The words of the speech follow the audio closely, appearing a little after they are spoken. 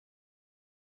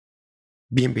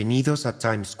Bienvenidos a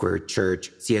Times Square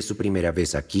Church si es su primera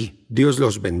vez aquí. Dios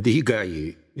los bendiga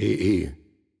y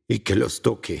que los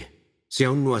toque. Si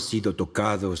aún no han sido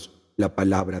tocados, la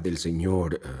palabra del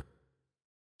Señor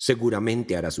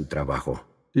seguramente hará su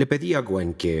trabajo. Le pedí a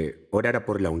Gwen que orara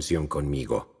por la unción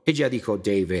conmigo. Ella dijo,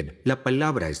 David, la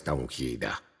palabra está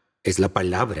ungida. Es la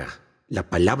palabra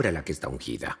la que está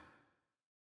ungida.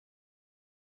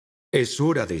 Es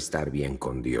hora de estar bien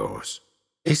con Dios.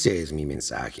 Ese es mi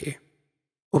mensaje.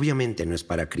 Obviamente no es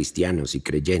para cristianos y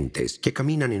creyentes que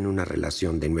caminan en una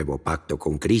relación de nuevo pacto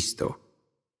con Cristo.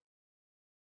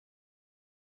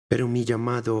 Pero mi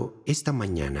llamado esta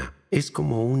mañana es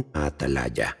como una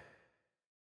atalaya.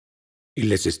 Y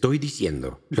les estoy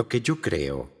diciendo lo que yo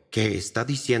creo que está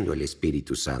diciendo el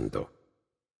Espíritu Santo.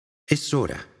 Es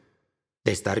hora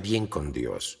de estar bien con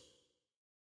Dios.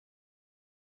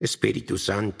 Espíritu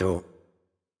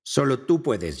Santo, solo tú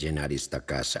puedes llenar esta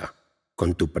casa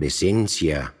con tu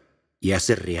presencia y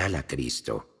hacer real a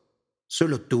Cristo.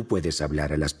 Solo tú puedes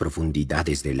hablar a las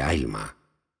profundidades del alma.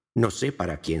 No sé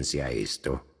para quién sea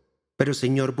esto, pero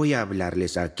Señor, voy a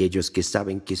hablarles a aquellos que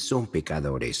saben que son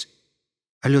pecadores,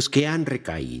 a los que han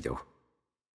recaído,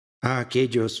 a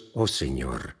aquellos, oh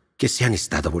Señor, que se han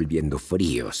estado volviendo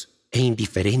fríos e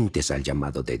indiferentes al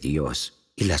llamado de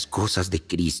Dios y las cosas de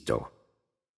Cristo.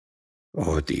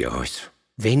 Oh Dios,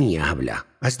 ven y habla.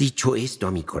 Has dicho esto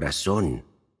a mi corazón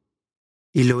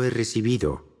y lo he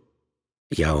recibido.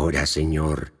 Y ahora,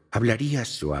 Señor, hablaría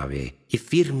suave y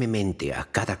firmemente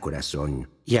a cada corazón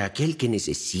y a aquel que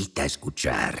necesita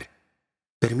escuchar.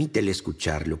 Permítele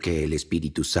escuchar lo que el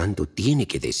Espíritu Santo tiene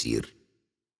que decir.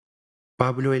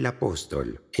 Pablo el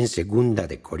apóstol, en 2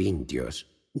 de Corintios,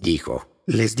 dijo,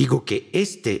 les digo que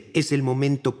este es el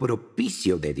momento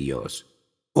propicio de Dios.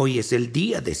 Hoy es el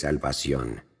día de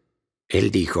salvación. Él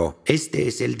dijo, este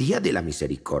es el día de la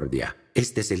misericordia,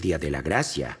 este es el día de la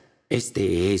gracia,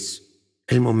 este es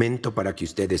el momento para que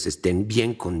ustedes estén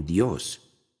bien con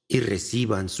Dios y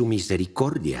reciban su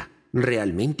misericordia,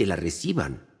 realmente la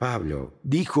reciban. Pablo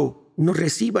dijo, no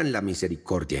reciban la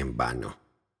misericordia en vano.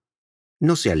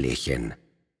 No se alejen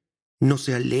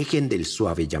del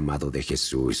suave llamado de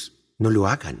Jesús, no lo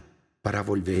hagan para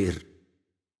volver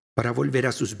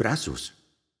a sus brazos.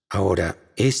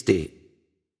 Ahora, este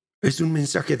es un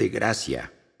mensaje de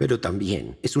gracia, pero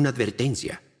también es una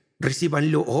advertencia.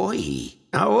 Recíbanlo hoy,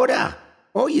 ahora.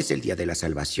 Hoy es el día de la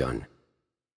salvación.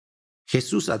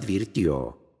 Jesús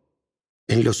advirtió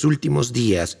en los últimos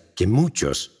días que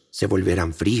muchos se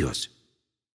volverán fríos.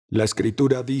 La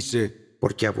Escritura dice,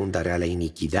 porque abundará la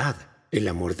iniquidad, el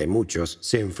amor de muchos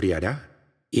se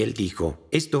enfriará. Y él dijo,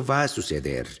 esto va a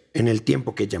suceder en el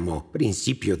tiempo que llamó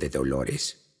principio de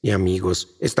dolores. Y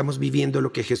amigos, estamos viviendo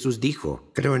lo que Jesús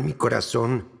dijo. Creo en mi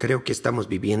corazón, creo que estamos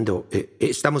viviendo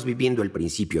el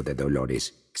principio de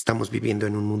dolores. Estamos viviendo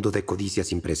en un mundo de codicia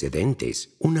sin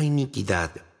precedentes. Una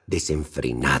iniquidad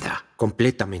desenfrenada,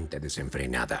 completamente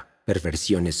desenfrenada.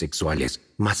 Perversiones sexuales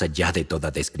más allá de toda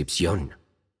descripción.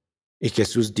 Y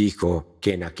Jesús dijo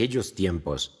que en aquellos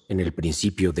tiempos, en el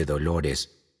principio de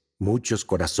dolores, muchos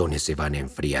corazones se van a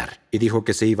enfriar. Y dijo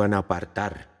que se iban a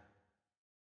apartar.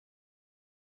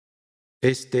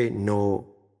 Este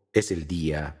no es el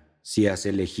día. Si has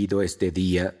elegido este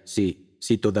día,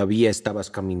 si todavía estabas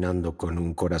caminando con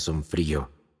un corazón frío,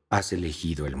 has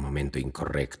elegido el momento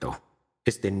incorrecto.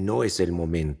 Este no es el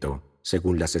momento,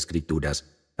 según las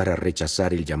Escrituras, para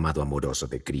rechazar el llamado amoroso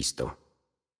de Cristo.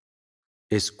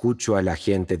 Escucho a la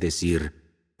gente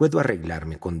decir, puedo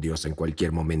arreglarme con Dios en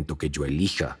cualquier momento que yo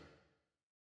elija.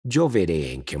 Yo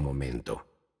veré en qué momento.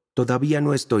 Todavía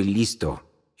no estoy listo.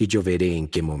 Y yo veré en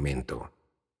qué momento.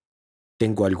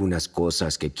 Tengo algunas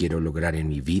cosas que quiero lograr en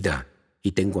mi vida,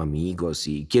 y tengo amigos,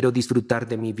 y quiero disfrutar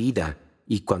de mi vida,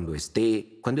 y cuando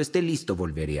esté listo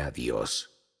volveré a Dios.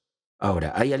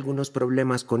 Ahora, hay algunos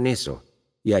problemas con eso,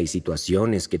 y hay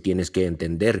situaciones que tienes que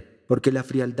entender, porque la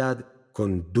frialdad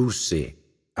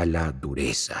conduce a la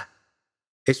dureza.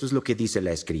 Eso es lo que dice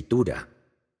la Escritura.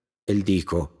 Él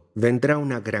dijo, vendrá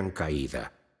una gran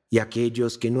caída, y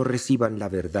aquellos que no reciban la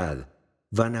verdad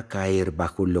van a caer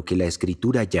bajo lo que la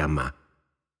Escritura llama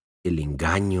el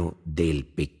engaño del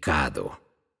pecado.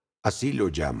 Así lo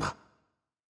llama.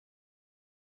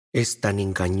 Es tan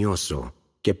engañoso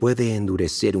que puede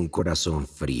endurecer un corazón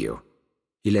frío.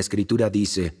 Y la Escritura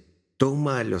dice,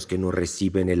 toma a los que no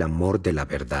reciben el amor de la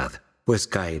verdad, pues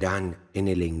caerán en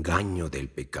el engaño del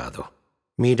pecado.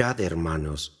 Mirad,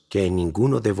 hermanos, que en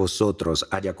ninguno de vosotros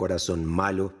haya corazón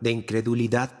malo de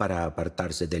incredulidad para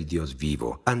apartarse del Dios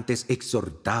vivo. Antes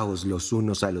exhortaos los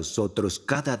unos a los otros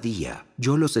cada día.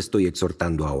 Yo los estoy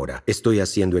exhortando ahora. Estoy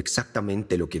haciendo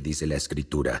exactamente lo que dice la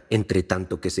Escritura, entre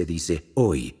tanto que se dice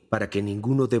hoy, para que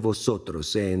ninguno de vosotros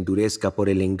se endurezca por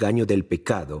el engaño del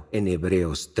pecado, en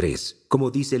Hebreos 3. Como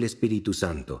dice el Espíritu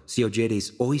Santo, si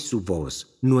oyereis hoy su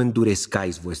voz, no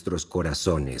endurezcáis vuestros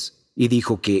corazones. Y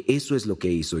dijo que eso es lo que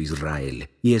hizo Israel,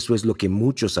 y eso es lo que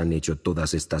muchos han hecho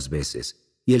todas estas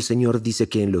veces. Y el Señor dice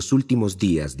que en los últimos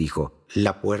días dijo,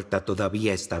 la puerta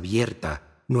todavía está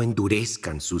abierta, no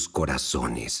endurezcan sus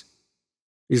corazones.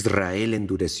 Israel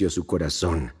endureció su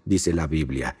corazón, dice la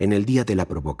Biblia, en el día de la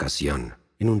provocación,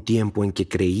 en un tiempo en que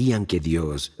creían que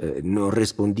Dios no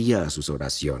respondía a sus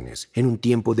oraciones, en un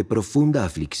tiempo de profunda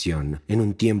aflicción, en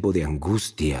un tiempo de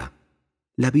angustia.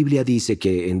 La Biblia dice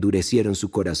que endurecieron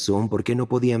su corazón porque no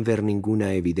podían ver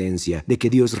ninguna evidencia de que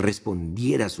Dios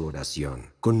respondiera a su oración.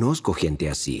 Conozco gente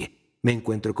así. Me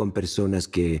encuentro con personas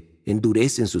que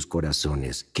endurecen sus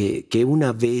corazones, que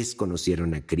una vez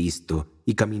conocieron a Cristo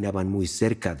y caminaban muy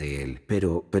cerca de Él,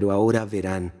 pero ahora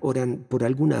oran por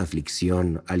alguna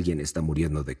aflicción, alguien está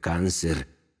muriendo de cáncer,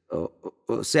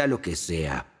 o sea lo que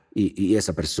sea. Y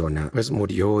esa persona pues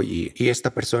murió y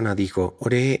esta persona dijo,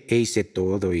 oré e hice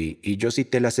todo y yo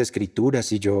cité las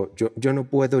escrituras y yo no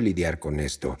puedo lidiar con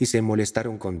esto. Y se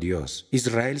molestaron con Dios.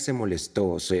 Israel se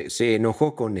molestó, se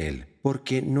enojó con él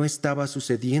porque no estaba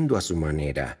sucediendo a su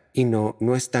manera. Y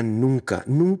no están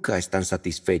nunca están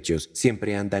satisfechos.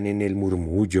 Siempre andan en el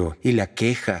murmullo y la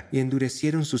queja y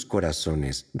endurecieron sus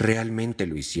corazones. Realmente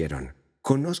lo hicieron.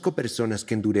 Conozco personas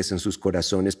que endurecen sus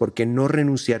corazones porque no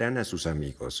renunciarán a sus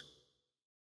amigos.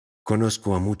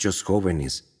 Conozco a muchos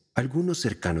jóvenes, algunos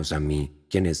cercanos a mí,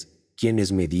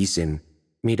 quienes me dicen,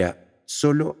 mira,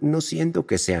 solo no siento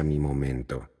que sea mi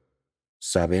momento.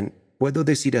 ¿Saben? Puedo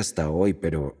decir hasta hoy,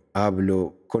 pero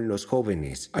hablo con los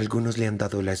jóvenes. Algunos le han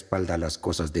dado la espalda a las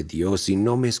cosas de Dios y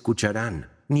no me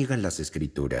escucharán. Niegan las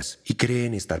Escrituras y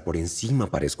creen estar por encima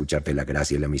para escuchar de la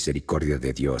gracia y la misericordia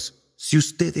de Dios. Si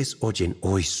ustedes oyen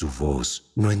hoy su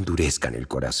voz, no endurezcan el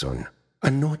corazón.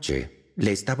 Anoche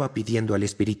le estaba pidiendo al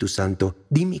Espíritu Santo,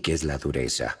 dime qué es la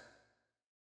dureza.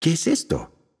 ¿Qué es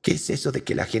esto? ¿Qué es eso de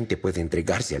que la gente puede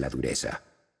entregarse a la dureza?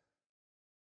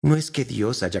 No es que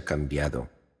Dios haya cambiado.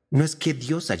 No es que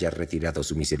Dios haya retirado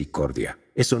su misericordia.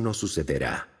 Eso no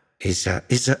sucederá.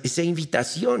 Esa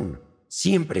invitación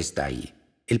siempre está ahí.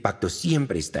 El pacto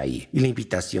siempre está ahí. Y la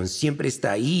invitación siempre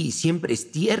está ahí. Y siempre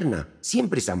es tierna.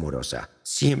 Siempre es amorosa.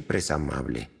 Siempre es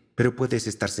amable. Pero puedes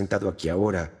estar sentado aquí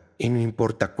ahora y no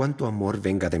importa cuánto amor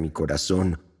venga de mi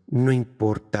corazón. No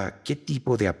importa qué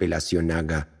tipo de apelación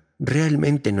haga.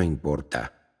 Realmente no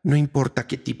importa. No importa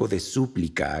qué tipo de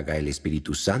súplica haga el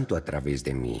Espíritu Santo a través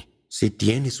de mí. Si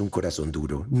tienes un corazón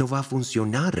duro, no va a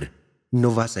funcionar.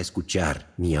 No vas a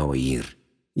escuchar ni a oír.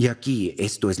 Y aquí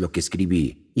esto es lo que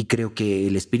escribí, y creo que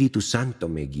el Espíritu Santo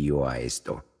me guió a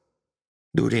esto.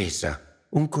 Dureza,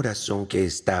 un corazón que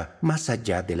está más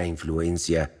allá de la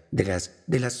influencia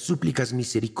de las súplicas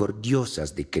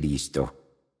misericordiosas de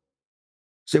Cristo.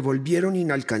 Se volvieron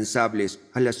inalcanzables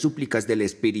a las súplicas del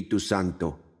Espíritu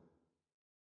Santo.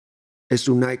 Es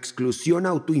una exclusión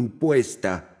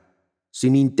autoimpuesta,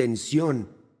 sin intención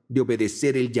de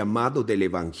obedecer el llamado del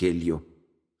Evangelio,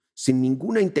 sin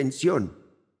ninguna intención,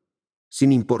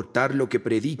 sin importar lo que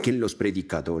prediquen los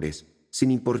predicadores,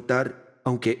 sin importar,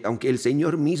 aunque el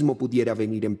Señor mismo pudiera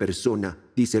venir en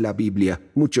persona, dice la Biblia,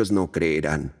 muchos no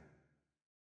creerán.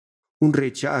 Un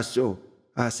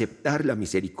rechazo a aceptar la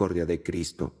misericordia de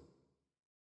Cristo.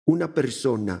 Una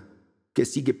persona que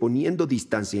sigue poniendo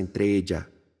distancia entre ella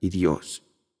y Dios.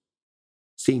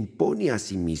 Se impone a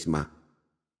sí misma.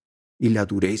 Y la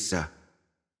dureza.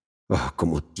 Oh,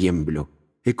 cómo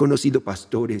tiemblo. He conocido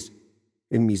pastores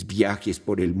en mis viajes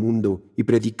por el mundo y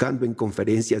predicando en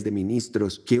conferencias de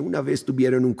ministros que una vez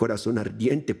tuvieron un corazón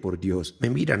ardiente por Dios. Me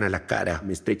miran a la cara,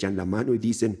 me estrechan la mano y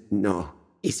dicen,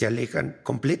 no, y se alejan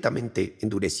completamente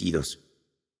endurecidos.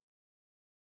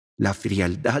 La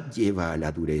frialdad lleva a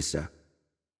la dureza.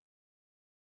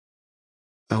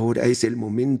 Ahora es el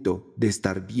momento de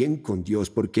estar bien con Dios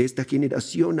porque esta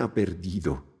generación ha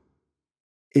perdido.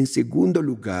 En segundo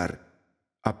lugar,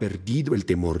 ha perdido el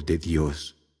temor de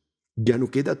Dios. Ya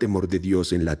no queda temor de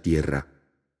Dios en la tierra.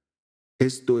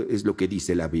 Esto es lo que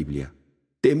dice la Biblia.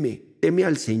 Teme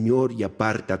al Señor y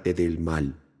apártate del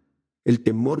mal. El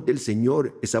temor del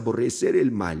Señor es aborrecer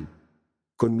el mal.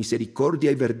 Con misericordia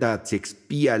y verdad se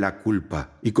expía la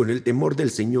culpa, y con el temor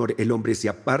del Señor el hombre se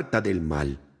aparta del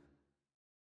mal.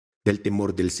 Del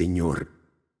temor del Señor.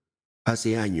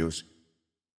 Hace años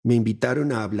Me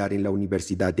invitaron a hablar en la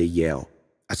Universidad de Yale.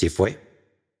 ¿Así fue?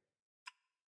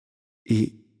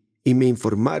 Y me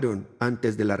informaron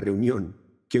antes de la reunión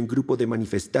que un grupo de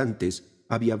manifestantes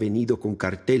había venido con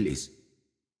carteles.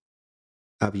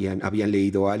 Habían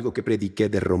leído algo que prediqué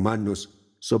de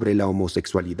Romanos sobre la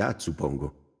homosexualidad,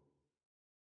 supongo.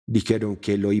 Dijeron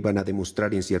que lo iban a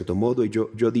demostrar en cierto modo y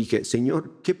yo dije,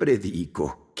 Señor, ¿qué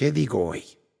predico? ¿Qué digo hoy?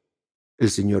 El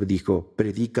Señor dijo,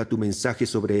 predica tu mensaje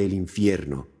sobre el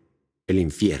infierno. El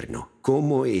infierno,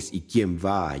 ¿cómo es y quién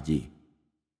va allí?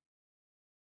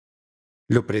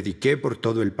 Lo prediqué por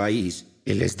todo el país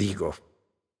y les digo.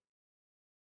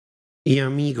 Y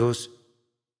amigos,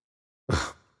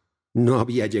 no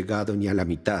había llegado ni a la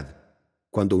mitad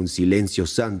cuando un silencio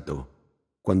santo,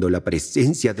 cuando la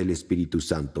presencia del Espíritu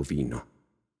Santo vino.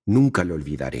 Nunca lo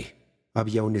olvidaré.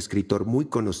 Había un escritor muy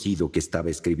conocido que estaba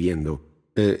escribiendo.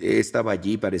 Estaba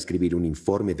allí para escribir un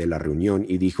informe de la reunión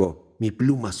y dijo, mi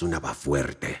pluma sonaba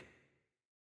fuerte.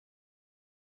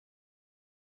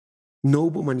 No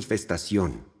hubo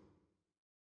manifestación.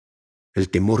 El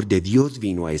temor de Dios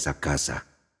vino a esa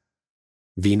casa,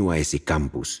 vino a ese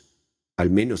campus, al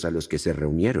menos a los que se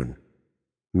reunieron.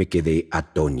 Me quedé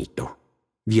atónito.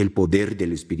 Vi el poder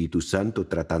del Espíritu Santo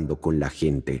tratando con la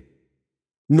gente.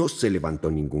 No se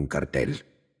levantó ningún cartel.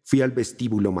 Fui al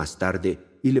vestíbulo más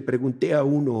tarde y le pregunté a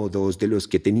uno o dos de los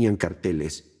que tenían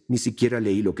carteles. Ni siquiera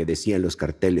leí lo que decían los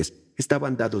carteles.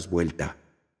 Estaban dados vuelta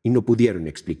y no pudieron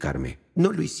explicarme.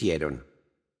 No lo hicieron.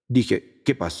 Dije,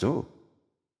 ¿qué pasó?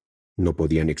 No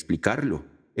podían explicarlo.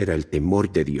 Era el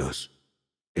temor de Dios.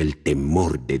 El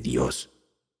temor de Dios.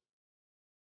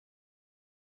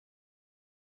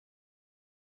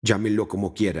 Llámenlo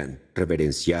como quieran,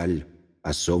 reverencial,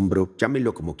 asombro,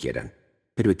 llámenlo como quieran.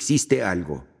 Pero existe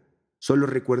algo. Solo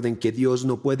recuerden que Dios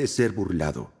no puede ser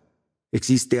burlado.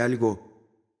 Existe algo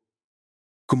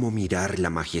como mirar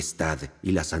la majestad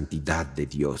y la santidad de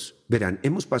Dios. Verán,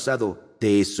 hemos pasado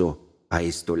de eso a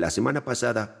esto. La semana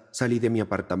pasada salí de mi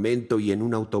apartamento y en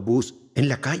un autobús, en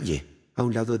la calle, a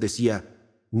un lado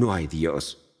decía, no hay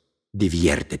Dios,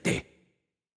 diviértete.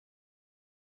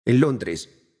 En Londres,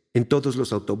 en todos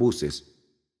los autobuses,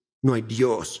 no hay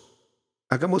Dios,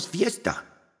 hagamos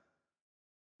fiesta.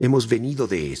 Hemos venido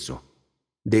de eso,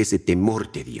 de ese temor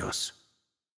de Dios.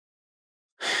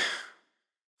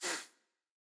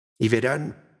 Y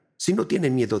verán, si no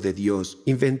tienen miedo de Dios,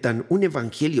 inventan un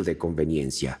evangelio de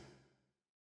conveniencia.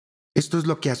 Esto es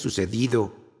lo que ha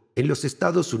sucedido en los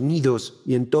Estados Unidos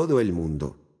y en todo el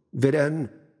mundo.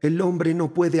 Verán, el hombre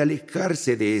no puede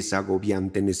alejarse de esa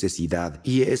agobiante necesidad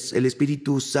y es el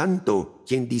Espíritu Santo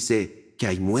quien dice que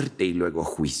hay muerte y luego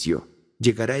juicio.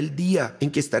 Llegará el día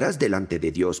en que estarás delante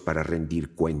de Dios para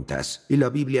rendir cuentas. Y la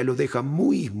Biblia lo deja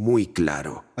muy, muy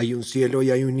claro. Hay un cielo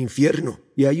y hay un infierno.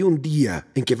 Y hay un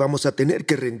día en que vamos a tener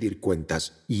que rendir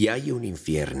cuentas. Y hay un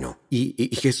infierno.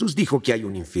 Y Jesús dijo que hay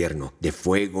un infierno de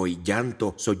fuego y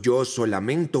llanto, sollozo,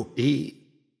 lamento y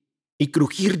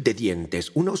crujir de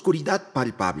dientes. Una oscuridad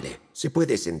palpable. Se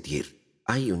puede sentir.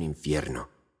 Hay un infierno.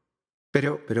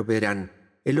 Pero verán,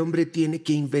 el hombre tiene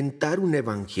que inventar un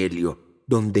evangelio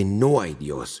donde no hay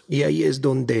Dios. Y ahí es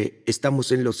donde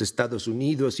estamos en los Estados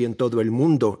Unidos y en todo el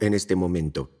mundo en este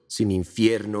momento. Sin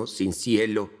infierno, sin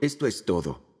cielo, esto es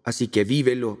todo. Así que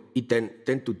vívelo y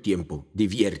ten tu tiempo,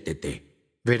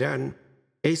 diviértete. Verán,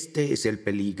 este es el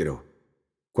peligro.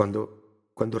 Cuando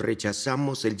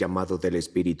rechazamos el llamado del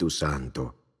Espíritu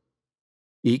Santo.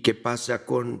 ¿Y qué pasa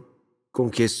con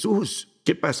Jesús?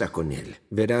 ¿Qué pasa con él?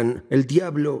 Verán, el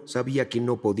diablo sabía que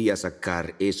no podía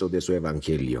sacar eso de su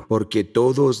evangelio, porque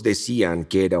todos decían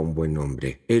que era un buen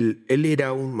hombre. Él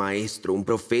era un maestro, un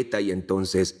profeta, y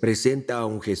entonces presenta a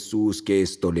un Jesús que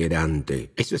es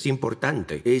tolerante. Eso es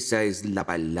importante. Esa es la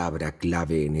palabra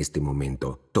clave en este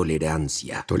momento.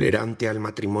 Tolerancia. Tolerante al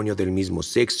matrimonio del mismo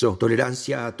sexo,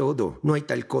 tolerancia a todo. No hay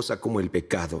tal cosa como el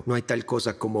pecado, no hay tal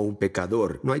cosa como un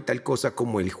pecador, no hay tal cosa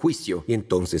como el juicio. Y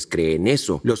entonces creen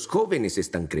eso. Los jóvenes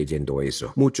están creyendo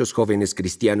eso. Muchos jóvenes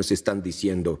cristianos están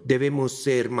diciendo, debemos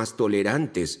ser más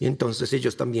tolerantes. Y entonces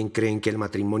ellos también creen que el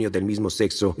matrimonio del mismo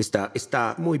sexo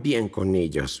está muy bien con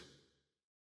ellos.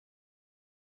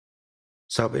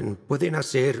 Saben,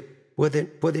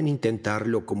 pueden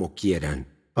intentarlo como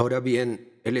quieran. Ahora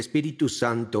bien, el Espíritu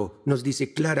Santo nos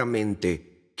dice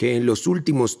claramente que en los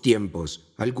últimos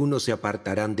tiempos algunos se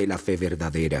apartarán de la fe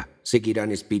verdadera,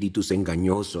 seguirán espíritus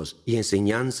engañosos y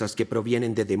enseñanzas que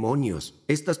provienen de demonios.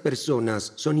 Estas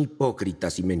personas son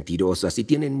hipócritas y mentirosas y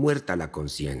tienen muerta la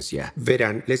conciencia.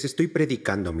 Verán, les estoy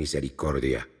predicando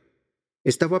misericordia.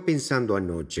 Estaba pensando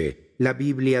anoche, la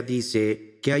Biblia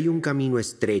dice que hay un camino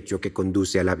estrecho que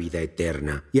conduce a la vida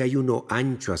eterna y hay uno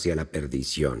ancho hacia la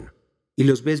perdición. y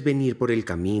los ves venir por el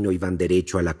camino y van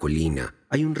derecho a la colina.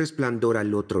 Hay un resplandor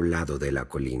al otro lado de la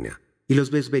colina. Y los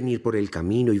ves venir por el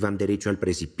camino y van derecho al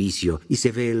precipicio, y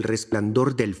se ve el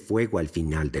resplandor del fuego al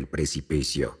final del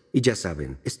precipicio. Y ya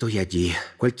saben, estoy allí.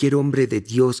 Cualquier hombre de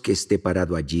Dios que esté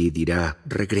parado allí dirá,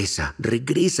 regresa,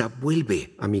 regresa,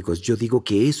 vuelve. Amigos, yo digo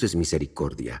que eso es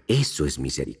misericordia. Eso es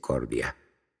misericordia.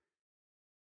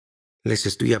 Les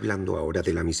estoy hablando ahora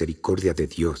de la misericordia de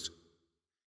Dios,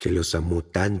 que los amó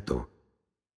tanto,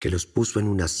 que los puso en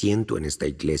un asiento en esta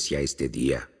iglesia este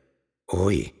día,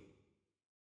 hoy.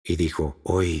 Y dijo,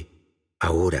 hoy,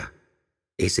 ahora,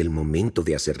 es el momento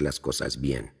de hacer las cosas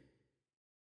bien.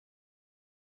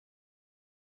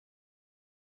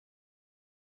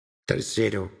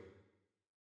 Tercero,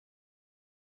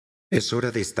 es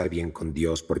hora de estar bien con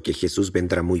Dios porque Jesús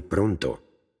vendrá muy pronto.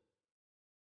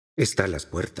 Está a las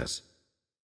puertas.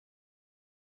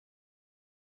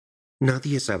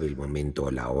 Nadie sabe el momento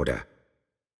o la hora,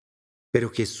 pero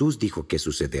Jesús dijo que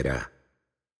sucederá.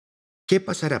 ¿Qué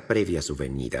pasará previa a su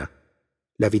venida?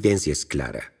 La evidencia es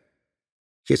clara.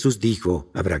 Jesús dijo,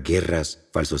 habrá guerras,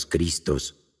 falsos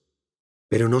cristos,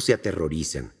 pero no se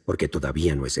aterroricen porque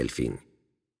todavía no es el fin.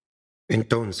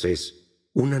 Entonces,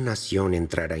 una nación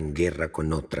entrará en guerra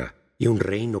con otra y un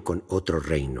reino con otro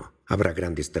reino. Habrá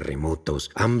grandes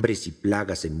terremotos, hambres y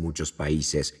plagas en muchos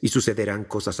países, y sucederán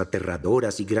cosas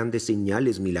aterradoras y grandes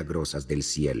señales milagrosas del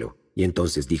cielo. Y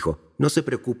entonces dijo, no se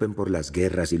preocupen por las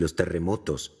guerras y los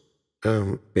terremotos.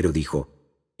 Pero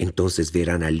dijo, entonces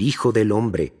verán al Hijo del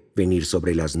Hombre venir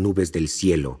sobre las nubes del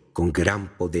cielo con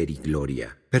gran poder y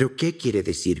gloria. ¿Pero qué quiere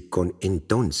decir con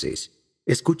entonces?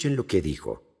 Escuchen lo que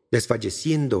dijo.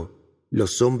 Desfalleciendo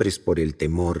los hombres por el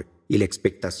temor y la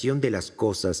expectación de las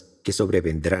cosas que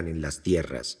sobrevendrán en las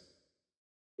tierras.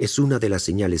 Es una de las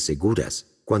señales seguras,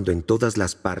 cuando en todas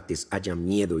las partes haya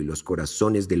miedo y los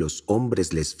corazones de los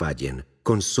hombres les fallen,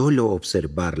 con solo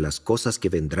observar las cosas que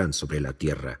vendrán sobre la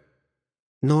tierra.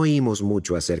 No oímos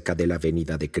mucho acerca de la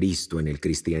venida de Cristo en el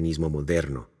cristianismo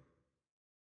moderno.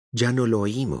 Ya no lo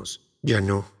oímos, ya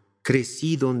no.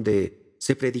 Crecí donde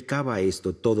se predicaba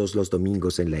esto todos los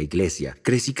domingos en la iglesia.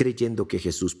 Crecí creyendo que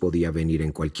Jesús podía venir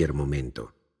en cualquier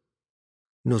momento.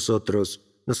 Nosotros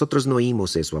no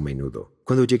oímos eso a menudo.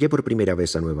 Cuando llegué por primera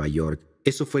vez a Nueva York,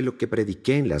 eso fue lo que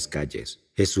prediqué en las calles.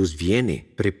 Jesús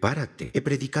viene, prepárate. He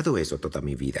predicado eso toda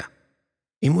mi vida.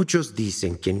 Y muchos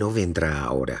dicen que no vendrá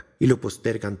ahora, y lo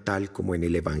postergan tal como en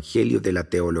el Evangelio de la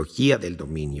teología del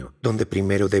dominio, donde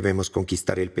primero debemos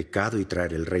conquistar el pecado y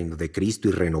traer el reino de Cristo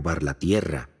y renovar la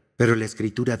tierra. Pero la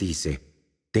Escritura dice,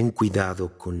 ten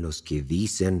cuidado con los que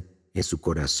dicen en su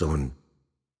corazón,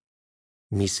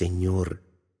 mi Señor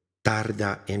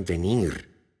tarda en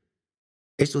venir.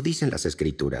 Eso dicen las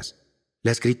Escrituras.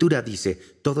 La Escritura dice,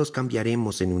 todos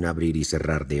cambiaremos en un abrir y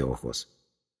cerrar de ojos.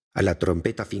 A la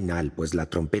trompeta final, pues la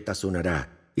trompeta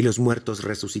sonará, y los muertos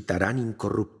resucitarán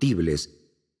incorruptibles,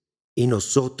 y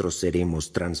nosotros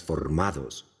seremos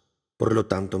transformados. Por lo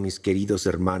tanto, mis queridos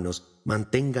hermanos,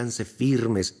 manténganse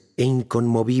firmes e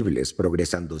inconmovibles,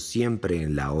 progresando siempre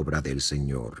en la obra del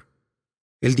Señor.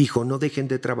 Él dijo, no dejen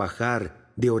de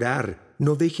trabajar, de orar,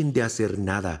 no dejen de hacer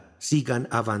nada, sigan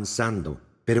avanzando,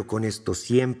 pero con esto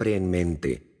siempre en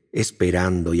mente,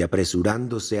 esperando y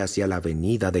apresurándose hacia la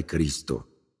venida de Cristo.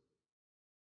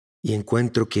 Y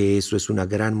encuentro que eso es una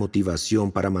gran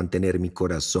motivación para mantener mi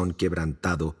corazón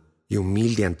quebrantado y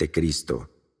humilde ante Cristo.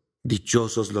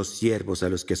 Dichosos los siervos a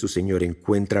los que su Señor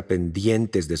encuentra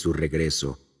pendientes de su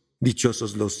regreso.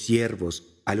 Dichosos los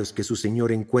siervos a los que su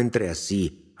Señor encuentre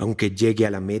así, aunque llegue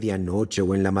a la medianoche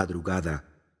o en la madrugada.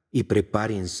 Y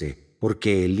prepárense,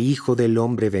 porque el Hijo del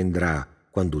Hombre vendrá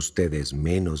cuando ustedes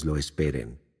menos lo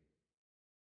esperen.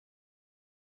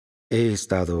 He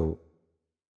estado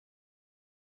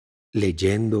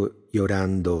leyendo y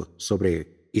orando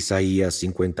sobre Isaías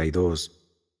 52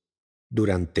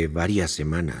 durante varias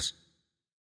semanas.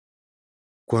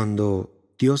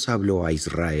 Cuando Dios habló a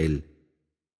Israel,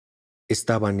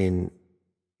 estaban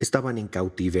en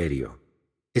cautiverio.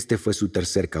 Este fue su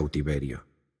tercer cautiverio.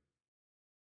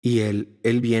 Y Él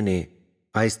viene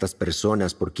a estas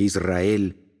personas porque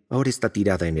Israel ahora está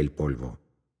tirada en el polvo,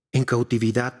 en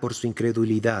cautividad por su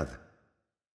incredulidad,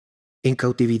 en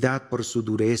cautividad por su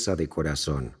dureza de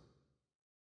corazón.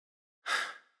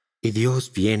 Y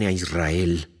Dios viene a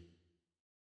Israel,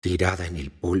 tirada en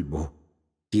el polvo,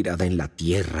 tirada en la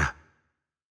tierra.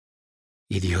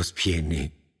 Y Dios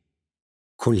viene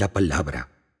con la palabra.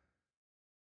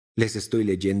 Les estoy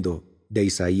leyendo de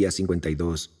Isaías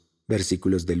 52,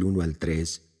 versículos del 1 al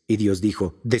 3, y Dios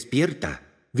dijo,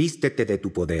 despierta, vístete de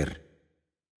tu poder,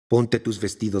 ponte tus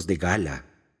vestidos de gala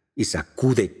y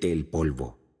sacúdete el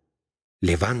polvo.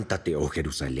 Levántate, oh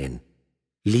Jerusalén,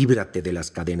 líbrate de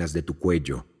las cadenas de tu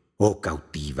cuello, oh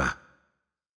cautiva.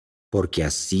 Porque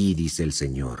así dice el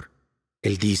Señor.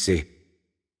 Él dice,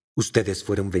 ustedes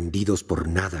fueron vendidos por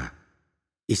nada,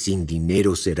 y sin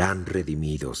dinero serán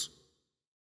redimidos.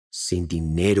 Sin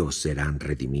dinero serán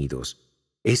redimidos.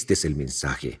 Este es el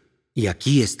mensaje, y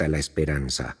aquí está la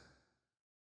esperanza.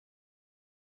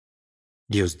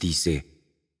 Dios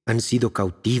dice, han sido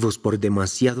cautivos por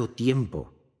demasiado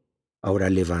tiempo. Ahora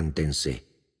levántense,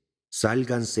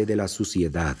 sálganse de la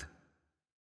suciedad.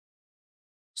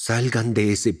 Salgan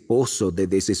de ese pozo de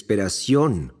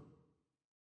desesperación.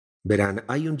 Verán,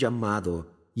 hay un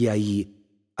llamado y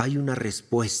ahí hay una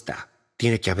respuesta.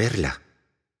 Tiene que haberla.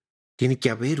 Tiene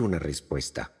que haber una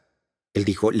respuesta. Él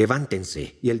dijo,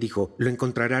 levántense. Y él dijo, lo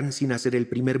encontrarán sin hacer el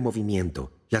primer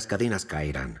movimiento. Las cadenas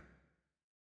caerán.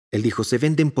 Él dijo, se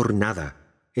venden por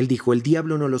nada. Él dijo, el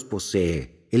diablo no los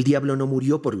posee. El diablo no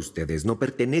murió por ustedes. No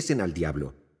pertenecen al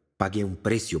diablo. Pagué un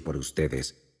precio por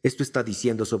ustedes. Esto está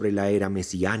diciendo sobre la era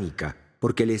mesiánica,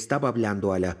 porque le estaba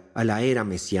hablando a la era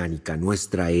mesiánica,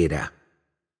 nuestra era.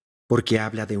 Porque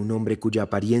habla de un hombre cuya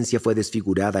apariencia fue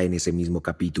desfigurada en ese mismo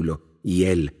capítulo, y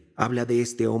él habla de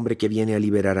este hombre que viene a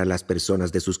liberar a las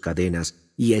personas de sus cadenas,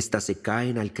 y éstas se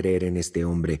caen al creer en este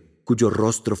hombre, cuyo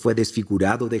rostro fue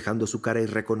desfigurado dejando su cara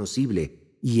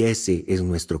irreconocible, y ese es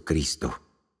nuestro Cristo.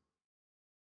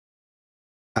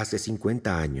 Hace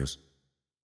 50 años,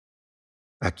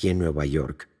 aquí en Nueva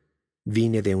York,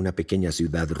 vine de una pequeña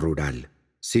ciudad rural.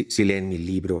 Si leen mi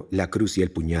libro, La cruz y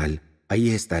el puñal, ahí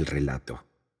está el relato.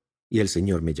 Y el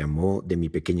Señor me llamó de mi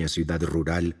pequeña ciudad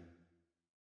rural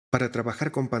para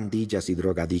trabajar con pandillas y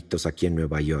drogadictos aquí en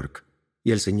Nueva York.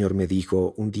 Y el Señor me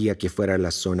dijo un día que fuera a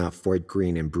la zona Fort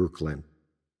Greene en Brooklyn.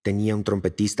 Tenía un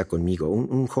trompetista conmigo,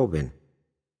 un joven.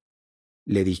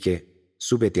 Le dije,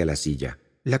 súbete a la silla.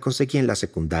 La conseguí en la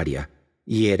secundaria,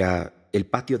 y era el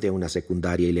patio de una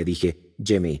secundaria, y le dije,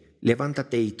 Jimmy,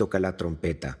 levántate y toca la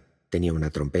trompeta. Tenía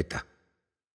una trompeta.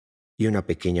 Y una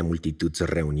pequeña multitud se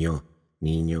reunió,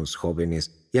 niños,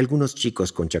 jóvenes y algunos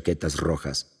chicos con chaquetas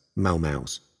rojas, Mau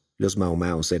Maus. Los Mau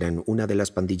Maus eran una de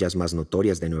las pandillas más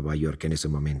notorias de Nueva York en ese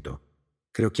momento.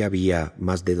 Creo que había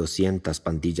más de 200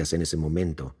 pandillas en ese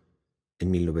momento, en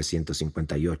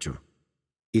 1958.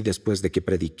 Y después de que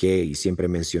prediqué y siempre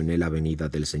mencioné la venida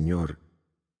del Señor,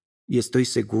 y estoy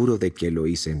seguro de que lo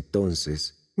hice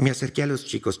entonces, me acerqué a los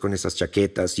chicos con esas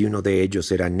chaquetas y uno de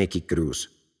ellos era Nicky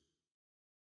Cruz,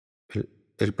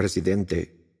 el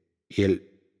presidente y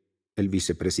el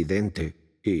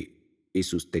vicepresidente y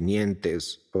sus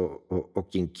tenientes o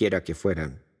quien quiera que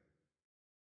fueran.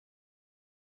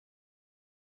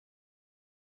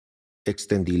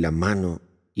 Extendí la mano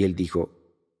y él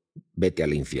dijo, vete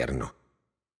al infierno.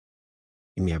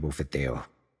 Y me abofeteó.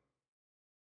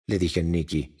 Le dije,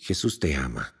 Nicky, Jesús te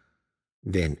ama.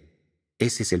 Ven,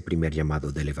 ese es el primer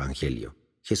llamado del Evangelio.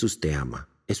 Jesús te ama,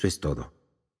 eso es todo.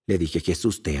 Le dije,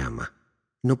 Jesús te ama.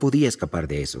 No podía escapar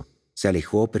de eso. Se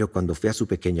alejó, pero cuando fue a su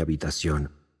pequeña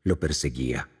habitación, lo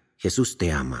perseguía. Jesús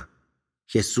te ama.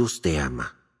 Jesús te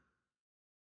ama.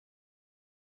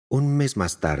 Un mes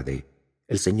más tarde,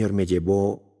 el Señor me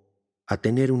llevó a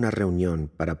tener una reunión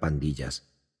para pandillas.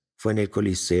 Fue en el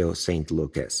Coliseo St.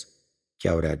 Lucas, que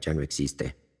ahora ya no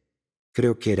existe.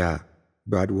 Creo que era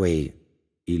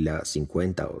Broadway y la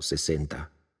 50 o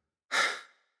 60.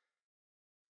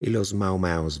 Y los Mau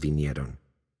Maus vinieron.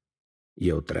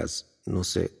 Y otras, no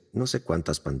sé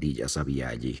cuántas pandillas había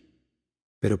allí.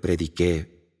 Pero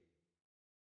prediqué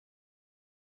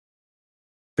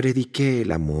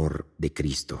el amor de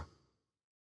Cristo.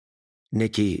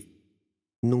 Nicky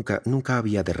nunca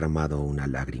había derramado una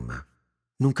lágrima.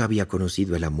 Nunca había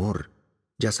conocido el amor.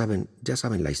 Ya saben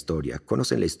la historia,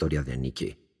 conocen la historia de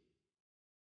Nicky.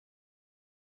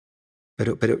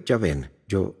 Pero ya ven,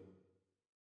 yo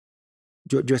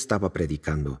estaba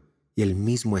predicando y el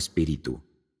mismo Espíritu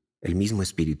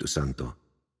Santo,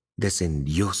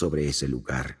 descendió sobre ese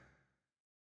lugar.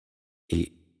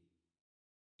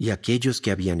 Y aquellos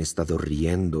que habían estado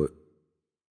riendo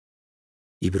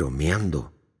y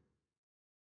bromeando,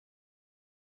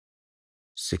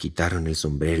 se quitaron el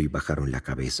sombrero y bajaron la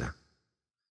cabeza.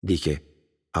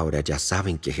 Dije, ahora ya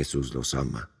saben que Jesús los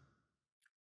ama.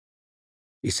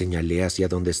 Y señalé hacia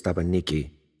donde estaba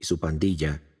Nicky y su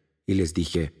pandilla y les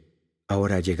dije,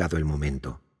 ahora ha llegado el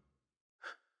momento.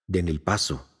 Den el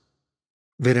paso.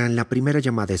 Verán, la primera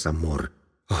llamada es amor.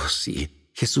 Oh,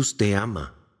 sí, Jesús te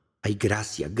ama. Hay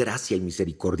gracia y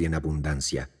misericordia en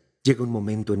abundancia. Llega un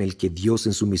momento en el que Dios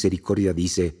en su misericordia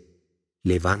dice,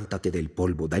 levántate del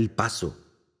polvo, da el paso.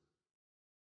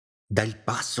 Da el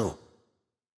paso.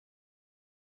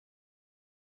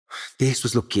 De eso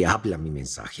es lo que habla mi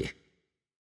mensaje.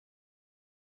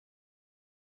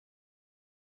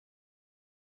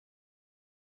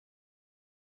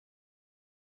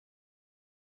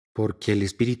 Porque el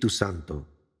Espíritu Santo,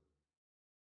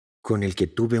 con el que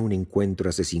tuve un encuentro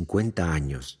hace 50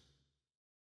 años,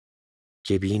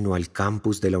 que vino al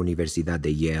campus de la Universidad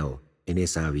de Yale en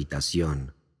esa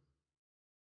habitación,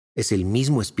 es el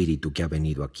mismo Espíritu que ha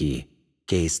venido aquí,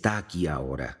 que está aquí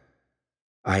ahora.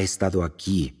 Ha estado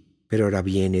aquí, pero ahora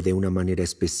viene de una manera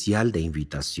especial de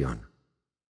invitación.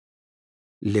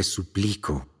 Les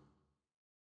suplico,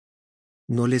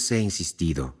 no les he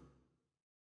insistido,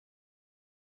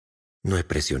 no he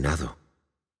presionado.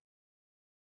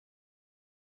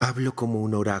 Hablo como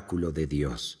un oráculo de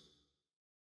Dios.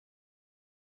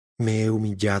 Me he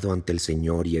humillado ante el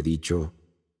Señor y he dicho,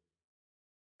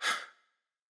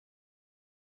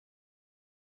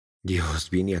 Dios,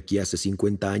 vine aquí hace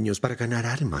 50 años para ganar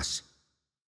almas.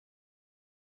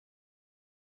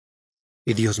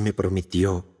 Y Dios me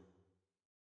prometió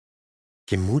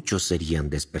que muchos serían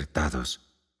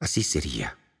despertados. Así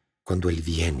sería cuando Él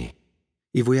viene.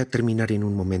 Y voy a terminar en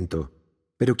un momento,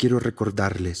 pero quiero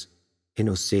recordarles en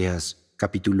Oseas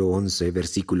capítulo 11,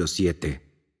 versículo 7,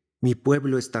 mi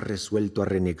pueblo está resuelto a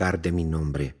renegar de mi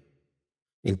nombre.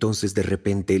 Entonces de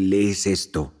repente lees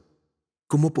esto.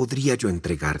 ¿Cómo podría yo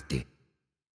entregarte?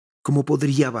 ¿Cómo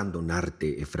podría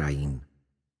abandonarte, Efraín?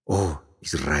 Oh,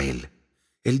 Israel.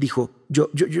 Él dijo, yo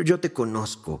te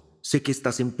conozco, sé que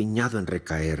estás empeñado en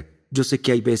recaer, yo sé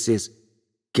que hay veces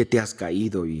que te has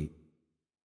caído y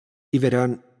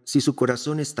verán, si su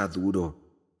corazón está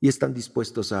duro y están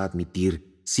dispuestos a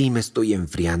admitir, sí me estoy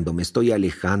enfriando, me estoy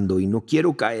alejando y no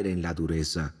quiero caer en la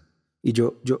dureza. Y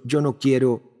yo no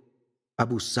quiero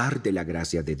abusar de la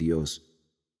gracia de Dios.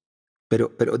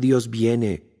 Pero Dios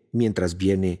viene mientras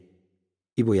viene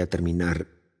y voy a terminar.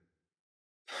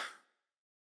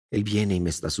 Él viene y me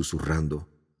está susurrando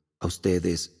a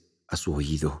ustedes, a su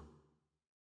oído.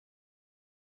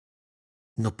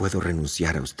 No puedo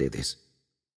renunciar a ustedes.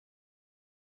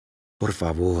 Por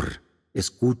favor,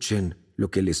 escuchen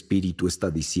lo que el Espíritu está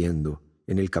diciendo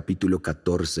en el capítulo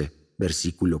 14,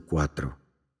 versículo 4.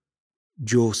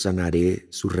 Yo sanaré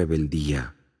su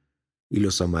rebeldía y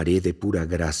los amaré de pura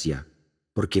gracia,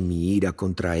 porque mi ira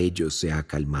contra ellos se ha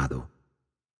calmado.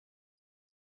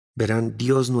 Verán,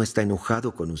 Dios no está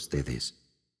enojado con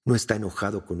ustedes, no está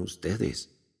enojado con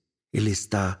ustedes. Les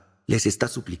está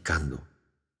suplicando,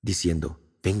 diciendo,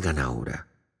 vengan ahora.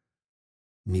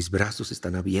 Mis brazos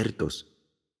están abiertos.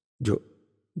 Yo,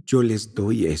 yo les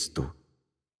doy esto.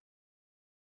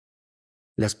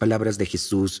 Las palabras de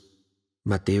Jesús,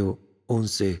 Mateo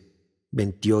 11,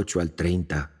 28 al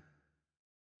 30.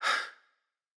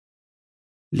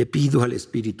 Le pido al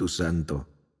Espíritu Santo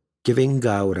que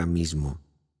venga ahora mismo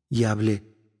y hable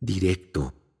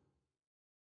directo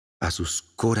a sus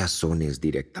corazones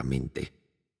directamente.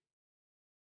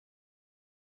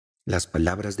 Las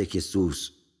palabras de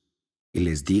Jesús, y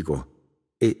les digo,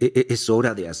 es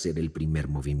hora de hacer el primer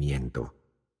movimiento.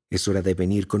 Es hora de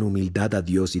venir con humildad a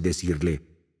Dios y decirle,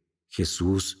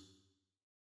 Jesús,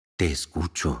 te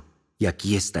escucho y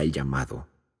aquí está el llamado.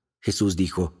 Jesús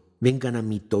dijo, vengan a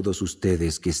mí todos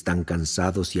ustedes que están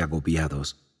cansados y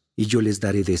agobiados, y yo les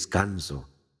daré descanso.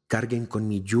 Carguen con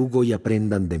mi yugo y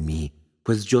aprendan de mí,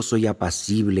 pues yo soy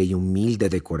apacible y humilde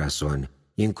de corazón,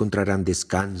 y encontrarán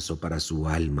descanso para su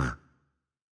alma.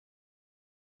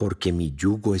 Porque mi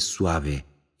yugo es suave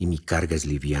y mi carga es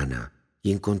liviana,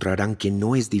 y encontrarán que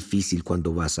no es difícil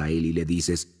cuando vas a Él y le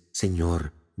dices,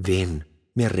 Señor, ven,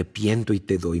 me arrepiento y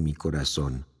te doy mi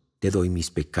corazón, te doy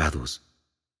mis pecados,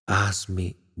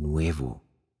 hazme nuevo.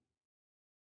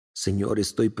 Señor,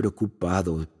 estoy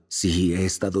preocupado, sí, he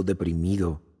estado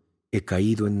deprimido, he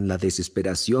caído en la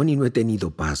desesperación y no he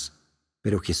tenido paz,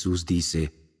 pero Jesús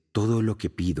dice, todo lo que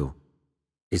pido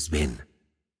es ven,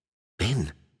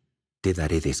 ven, te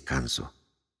daré descanso.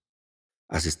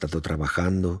 Has estado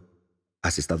trabajando,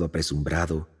 has estado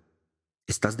apresurado,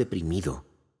 estás deprimido.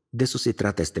 De eso se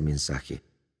trata este mensaje.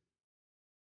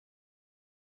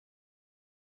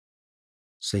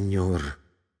 Señor,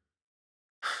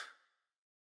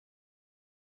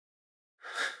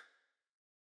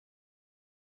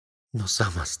 nos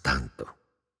amas tanto,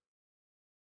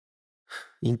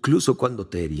 incluso cuando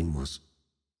te herimos,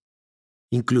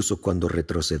 incluso cuando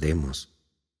retrocedemos.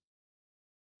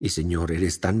 Y Señor,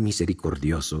 eres tan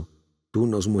misericordioso, tú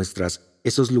nos muestras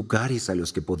esos lugares a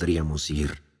los que podríamos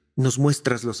ir, nos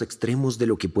muestras los extremos de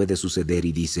lo que puede suceder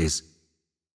y dices,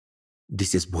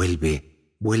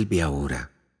 vuelve, vuelve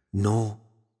ahora,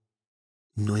 no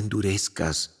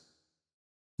endurezcan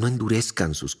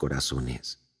sus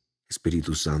corazones.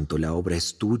 Espíritu Santo, la obra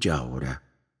es tuya ahora.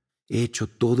 He hecho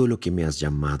todo lo que me has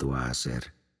llamado a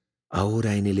hacer.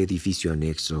 Ahora en el edificio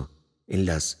anexo, en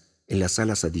las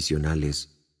salas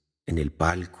adicionales, en el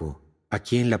palco,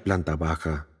 aquí en la planta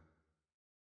baja.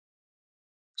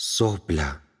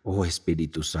 Sopla, oh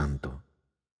Espíritu Santo.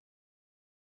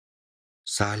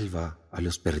 Salva a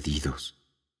los perdidos.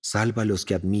 Salva a los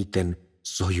que admiten,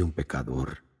 soy un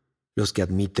pecador. Los que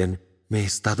admiten, me he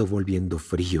estado volviendo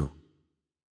frío.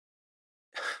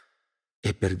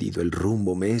 He perdido el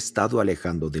rumbo, me he estado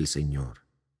alejando del Señor.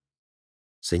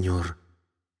 Señor,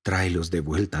 tráelos de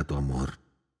vuelta a tu amor.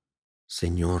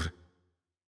 Señor,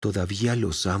 todavía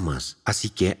los amas, así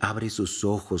que abre sus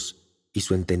ojos y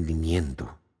su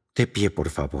entendimiento. De pie, por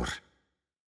favor.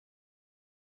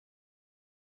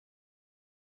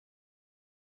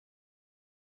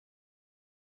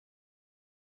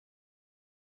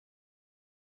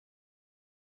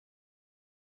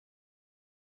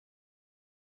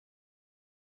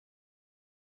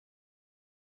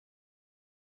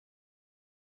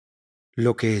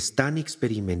 Lo que están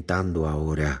experimentando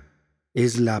ahora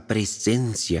es la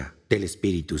presencia del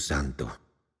Espíritu Santo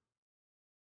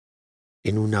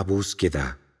en una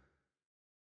búsqueda,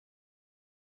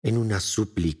 en una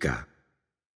súplica.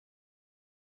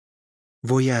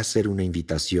 Voy a hacer una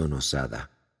invitación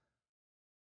osada.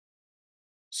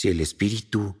 Si el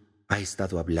Espíritu ha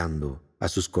estado hablando a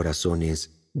sus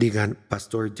corazones, digan,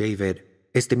 Pastor David,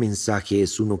 este mensaje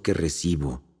es uno que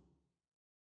recibo.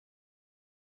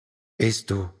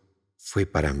 Esto fue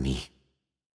para mí.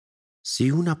 Si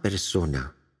una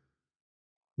persona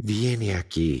viene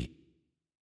aquí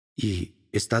y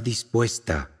está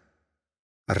dispuesta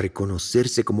a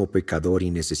reconocerse como pecador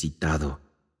y necesitado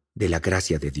de la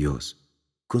gracia de Dios,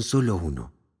 con solo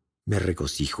uno, me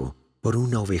regocijo por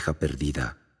una oveja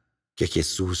perdida que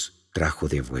Jesús trajo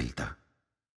de vuelta.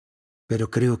 Pero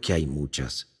creo que hay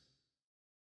muchas.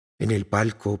 En el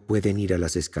palco pueden ir a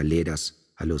las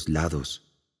escaleras, a los lados.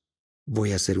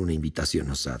 Voy a hacer una invitación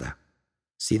osada.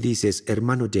 Si dices,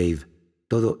 hermano Dave,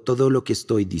 todo lo que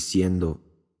estoy diciendo,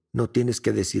 no tienes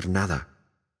que decir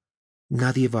nada.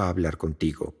 Nadie va a hablar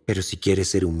contigo, pero si quieres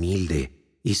ser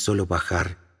humilde y solo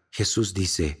bajar, Jesús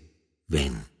dice,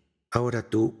 ven. Ahora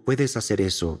tú puedes hacer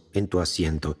eso en tu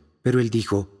asiento, pero Él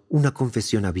dijo, una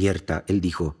confesión abierta. Él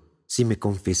dijo, si me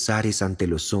confesares ante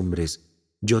los hombres,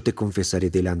 yo te confesaré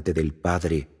delante del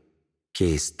Padre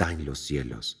que está en los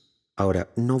cielos.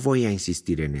 Ahora, no voy a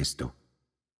insistir en esto.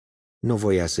 No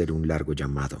voy a hacer un largo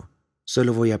llamado.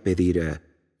 Solo voy a pedir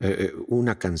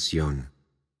una canción.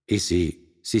 Y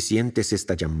si sientes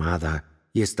esta llamada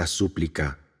y esta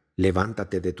súplica,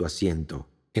 levántate de tu asiento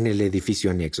en el edificio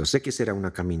anexo. Sé que será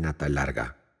una caminata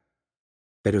larga,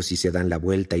 pero si se dan la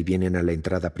vuelta y vienen a la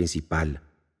entrada principal,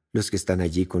 los que están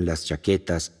allí con las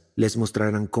chaquetas les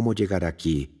mostrarán cómo llegar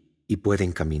aquí y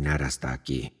pueden caminar hasta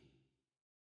aquí.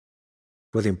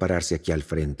 Pueden pararse aquí al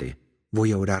frente.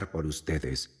 Voy a orar por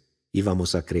ustedes y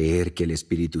vamos a creer que el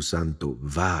Espíritu Santo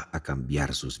va a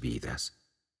cambiar sus vidas.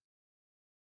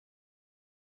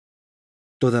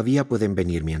 Todavía pueden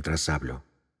venir mientras hablo.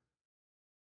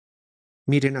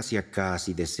 Miren hacia acá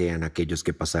si desean aquellos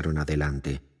que pasaron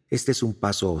adelante. Este es un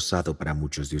paso osado para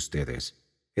muchos de ustedes.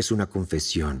 Es una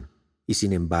confesión y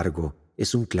sin embargo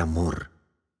es un clamor.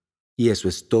 Y eso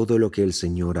es todo lo que el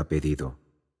Señor ha pedido.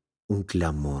 Un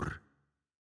clamor.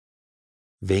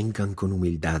 Vengan con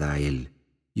humildad a Él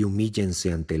y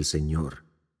humíllense ante el Señor.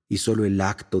 Y solo el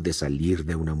acto de salir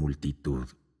de una multitud.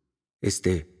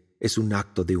 Este es un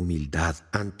acto de humildad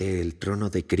ante el trono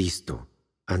de Cristo,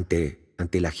 ante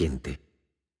la gente.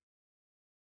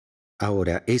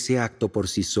 Ahora, ese acto por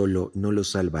sí solo no lo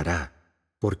salvará,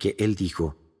 porque Él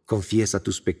dijo, confiesa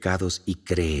tus pecados y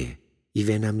cree, y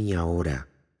ven a mí ahora,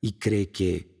 y cree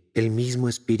que el mismo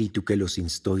Espíritu que los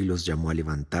instó y los llamó a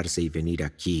levantarse y venir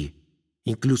aquí,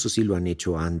 incluso si lo han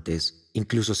hecho antes,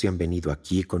 incluso si han venido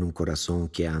aquí con un corazón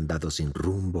que ha andado sin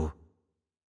rumbo,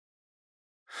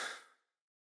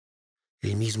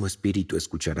 el mismo Espíritu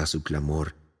escuchará su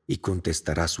clamor y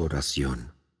contestará su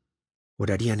oración.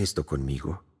 ¿Orarían esto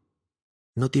conmigo?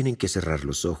 No tienen que cerrar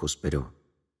los ojos, pero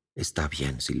está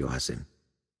bien si lo hacen.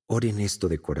 Oren esto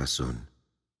de corazón.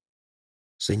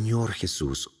 Señor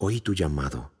Jesús, oí tu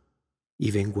llamado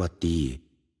y vengo a ti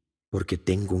porque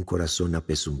tengo un corazón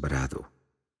apesumbrado.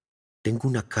 Tengo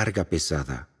una carga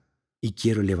pesada y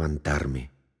quiero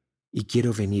levantarme y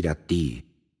quiero venir a ti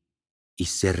y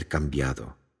ser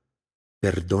cambiado.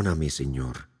 Perdóname,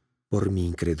 Señor, por mi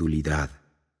incredulidad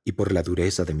y por la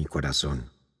dureza de mi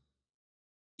corazón.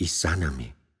 Y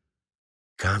sáname,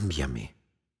 cámbiame.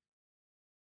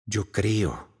 Yo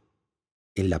creo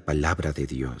en la palabra de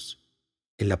Dios.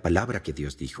 en la palabra que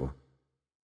Dios dijo.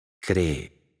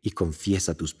 Cree y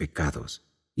confiesa tus pecados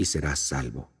y serás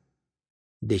salvo.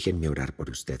 Déjenme orar por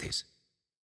ustedes.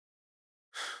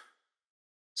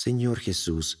 Señor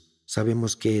Jesús,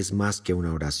 sabemos que es más que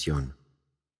una oración,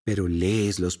 pero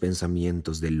lees los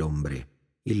pensamientos del hombre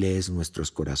y lees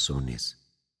nuestros corazones.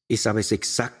 Y sabes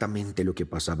exactamente lo que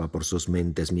pasaba por sus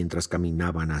mentes mientras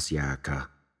caminaban hacia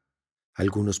acá.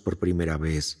 Algunos por primera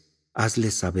vez,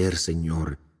 hazles saber,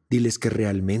 Señor, diles que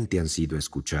realmente han sido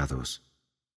escuchados.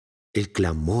 El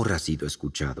clamor ha sido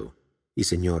escuchado. Y,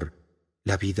 Señor,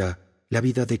 la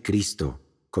vida de Cristo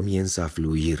comienza a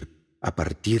fluir a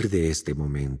partir de este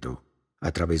momento,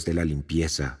 a través de la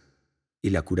limpieza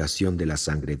y la curación de la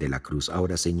sangre de la cruz.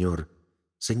 Ahora, Señor,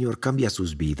 cambia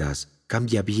sus vidas,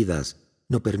 cambia vidas.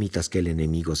 No permitas que el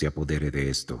enemigo se apodere de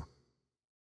esto.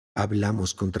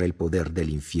 Hablamos contra el poder del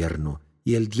infierno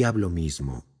y el diablo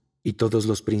mismo, y todos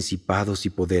los principados y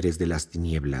poderes de las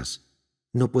tinieblas.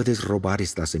 No puedes robar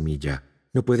esta semilla,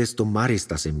 no puedes tomar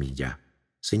esta semilla.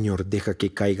 Señor, deja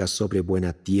que caiga sobre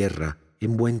buena tierra,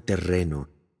 en buen terreno,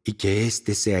 y que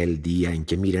este sea el día en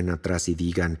que miren atrás y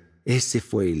digan, ese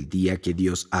fue el día que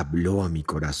Dios habló a mi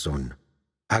corazón.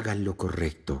 Hagan lo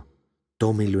correcto,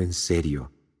 tómenlo en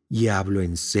serio, y hablo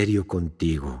en serio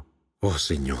contigo, oh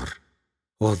Señor.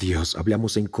 Oh Dios,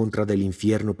 hablamos en contra del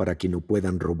infierno para que no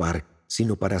puedan robar,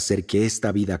 sino para hacer que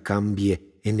esta vida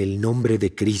cambie. En el nombre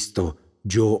de Cristo,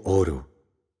 yo oro.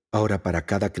 Ahora para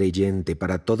cada creyente,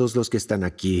 para todos los que están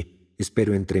aquí,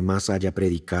 espero entre más haya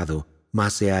predicado,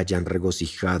 más se hayan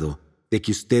regocijado de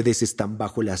que ustedes están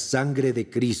bajo la sangre de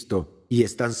Cristo y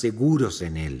están seguros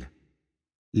en Él.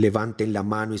 Levanten la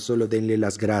mano y solo denle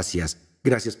las gracias.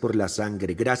 Gracias por la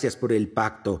sangre, gracias por el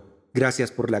pacto,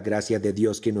 gracias por la gracia de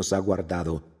Dios que nos ha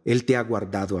guardado. Él te ha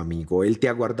guardado, amigo, Él te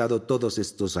ha guardado todos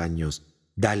estos años.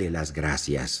 Dale las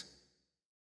gracias.